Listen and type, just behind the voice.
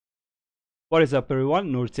What is up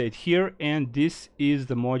everyone, Nordside here, and this is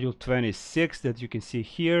the module 26 that you can see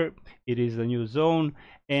here. It is a new zone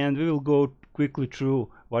and we will go quickly through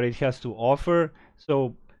what it has to offer.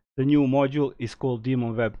 So the new module is called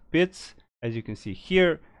demonweb pits, as you can see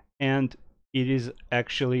here, and it is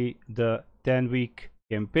actually the 10-week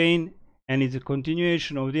campaign and it's a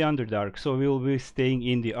continuation of the underdark. So we will be staying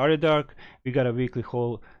in the underdark. We got a weekly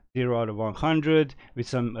haul 0 out of 100 with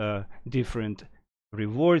some different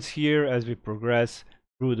rewards here as we progress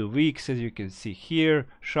through the weeks, as you can see here: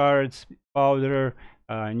 shards, powder,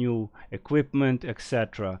 new equipment,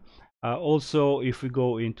 etc. Also, if we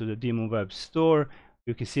go into the demonweb store,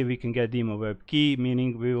 you can see we can get demonweb key,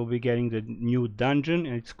 meaning we will be getting the new dungeon,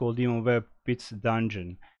 and it's called demonweb pits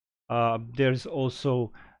dungeon. There's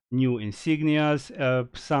also new insignias.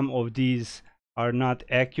 Some of these are not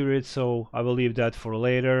accurate, so I will leave that for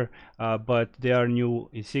later, but there are new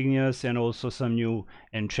insignias and also some new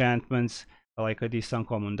enchantments, like this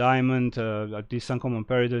uncommon diamond. This uncommon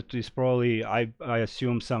peridot is probably, I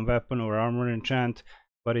assume, some weapon or armor enchant,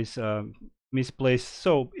 but it's misplaced,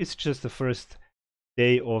 so it's just the first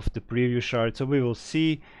day of the preview shard, so we will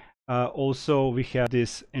see. Also, we have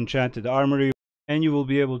this enchanted armory and you will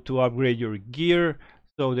be able to upgrade your gear.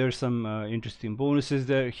 So there's some interesting bonuses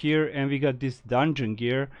there here, and we got this dungeon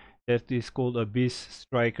gear that is called Abyss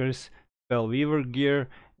Strikers Spellweaver gear,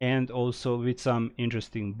 and also with some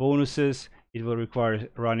interesting bonuses. It will require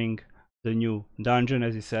running the new dungeon,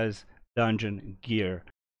 as it says, dungeon gear.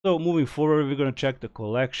 So moving forward, we're going to check the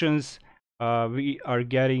collections. We are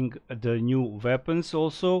getting the new weapons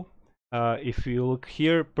also. If you look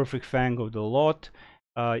here, Perfect Fang of the Lot.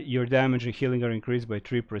 Your damage and healing are increased by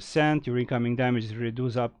 3%. Your incoming damage is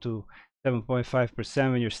reduced up to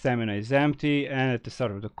 7.5% when your stamina is empty, and at the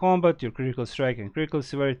start of the combat, your critical strike and critical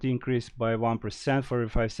severity increase by 1% for every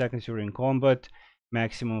 5 seconds you're in combat.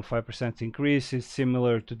 Maximum 5% increase is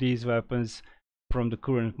similar to these weapons from the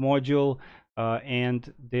current module,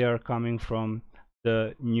 and they are coming from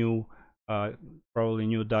the new, probably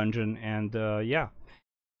new dungeon. And yeah,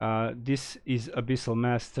 this is Abyssal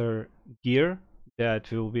Master gear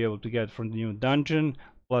that we will be able to get from the new dungeon,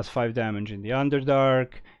 plus 5 damage in the underdark.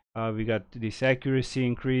 We got this accuracy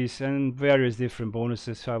increase and various different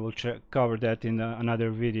bonuses, so I will cover that in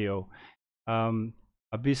another video.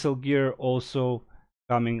 Abyssal gear also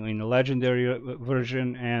coming in a legendary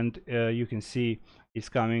version, and you can see it's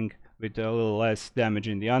coming with a little less damage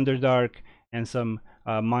in the underdark and some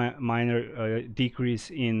minor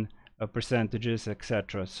decrease in percentages,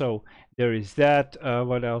 etc. So there is that.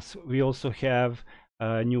 What else? We also have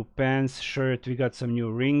new pants, shirt. We got some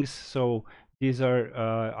new rings. So these are,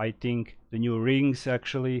 I think, the new rings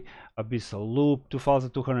actually. Abyssal loop,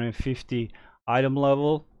 2250 item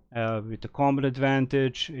level with the combat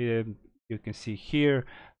advantage. You can see here.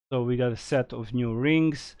 So we got a set of new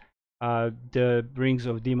rings. The rings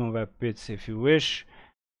of demonweb pits, if you wish.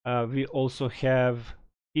 We also have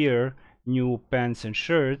here new pants and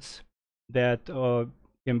shirts that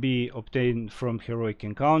can be obtained from heroic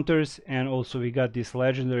encounters, and also we got this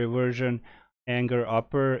legendary version, anger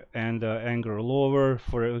upper and anger lower,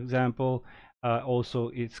 for example.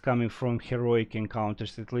 Also it's coming from heroic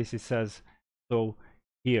encounters, at least it says so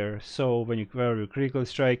here. So when you wear your critical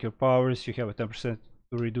strike, your powers, you have a 10%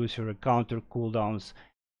 to reduce your encounter cooldowns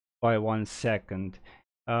by 1 second.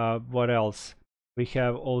 What else? We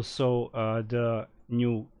have also the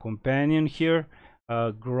new companion here,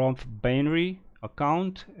 Gromp Banery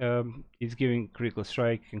account. It's giving critical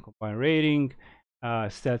strike and combined rating,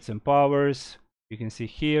 stats and powers. You can see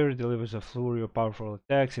here, delivers a flurry of powerful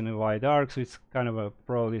attacks in a wide arc, so it's kind of a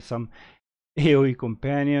probably some AoE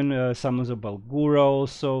companion. Summons a Balgura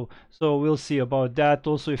also, so we'll see about that.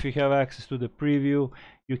 Also, if you have access to the preview,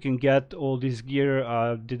 you can get all this gear.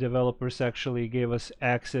 The developers actually gave us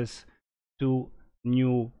access to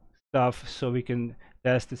new stuff, so we can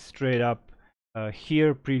test it straight up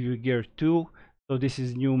here. Preview gear 2. So this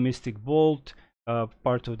is new Mystic Bolt,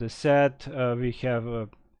 part of the set. We have a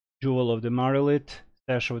Jewel of the Marilith,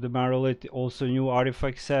 Stash of the Marilith, also new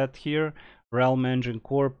artifact set here. Realm Engine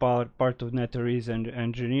Core, part of Netherese and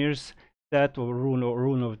Engineers set, or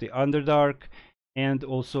Rune of the Underdark. And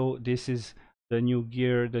also this is the new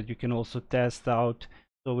gear that you can also test out,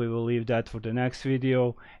 so we will leave that for the next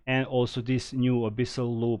video. And also this new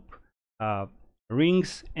Abyssal Loop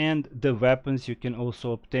rings, and the weapons you can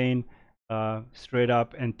also obtain straight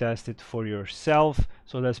up and test it for yourself.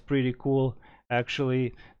 So that's pretty cool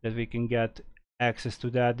actually, that we can get access to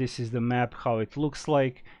that. This is the map, how it looks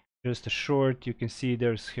like, just a short. You can see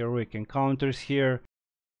there's heroic encounters here.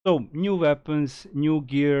 So new weapons, new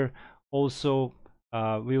gear. Also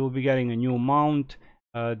we will be getting a new mount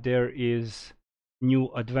there is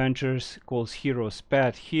new adventures called Hero's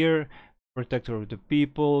Path here, Protector of the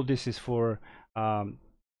People. This is for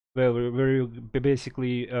where we're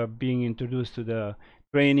basically being introduced to the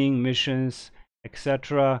training missions,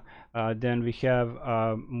 etc. Then we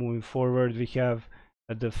have moving forward, we have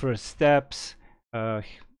the first steps.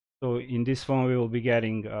 So in this one we will be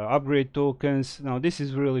getting upgrade tokens. Now this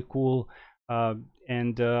is really cool,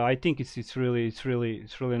 and I think it's really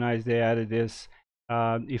nice they added this.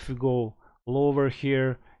 If we go lower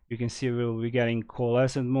here, you can see we'll be getting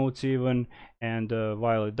coalescent modes even, and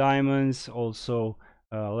violet diamonds, also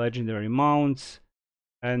legendary mounts,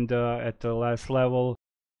 and at the last level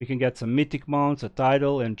we can get some mythic mounts, a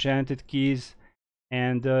title, enchanted keys,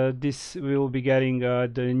 and this we will be getting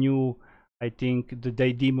the new, I think, the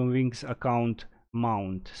Demon Wings account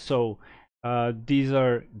mount. So these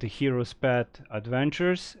are the Hero's Path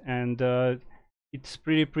adventures, and it's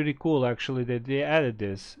pretty cool actually that they added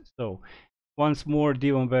this. So once more,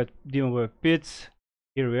 demonweb pits,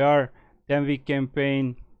 here we are, 10-week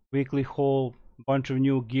campaign, weekly haul, bunch of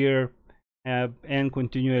new gear, and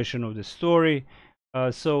continuation of the story.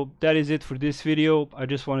 So that is it for this video. I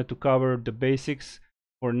just wanted to cover the basics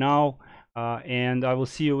for now, and I will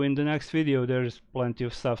see you in the next video. There's plenty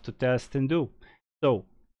of stuff to test and do. So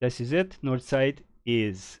this is it. Northside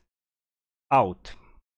is out.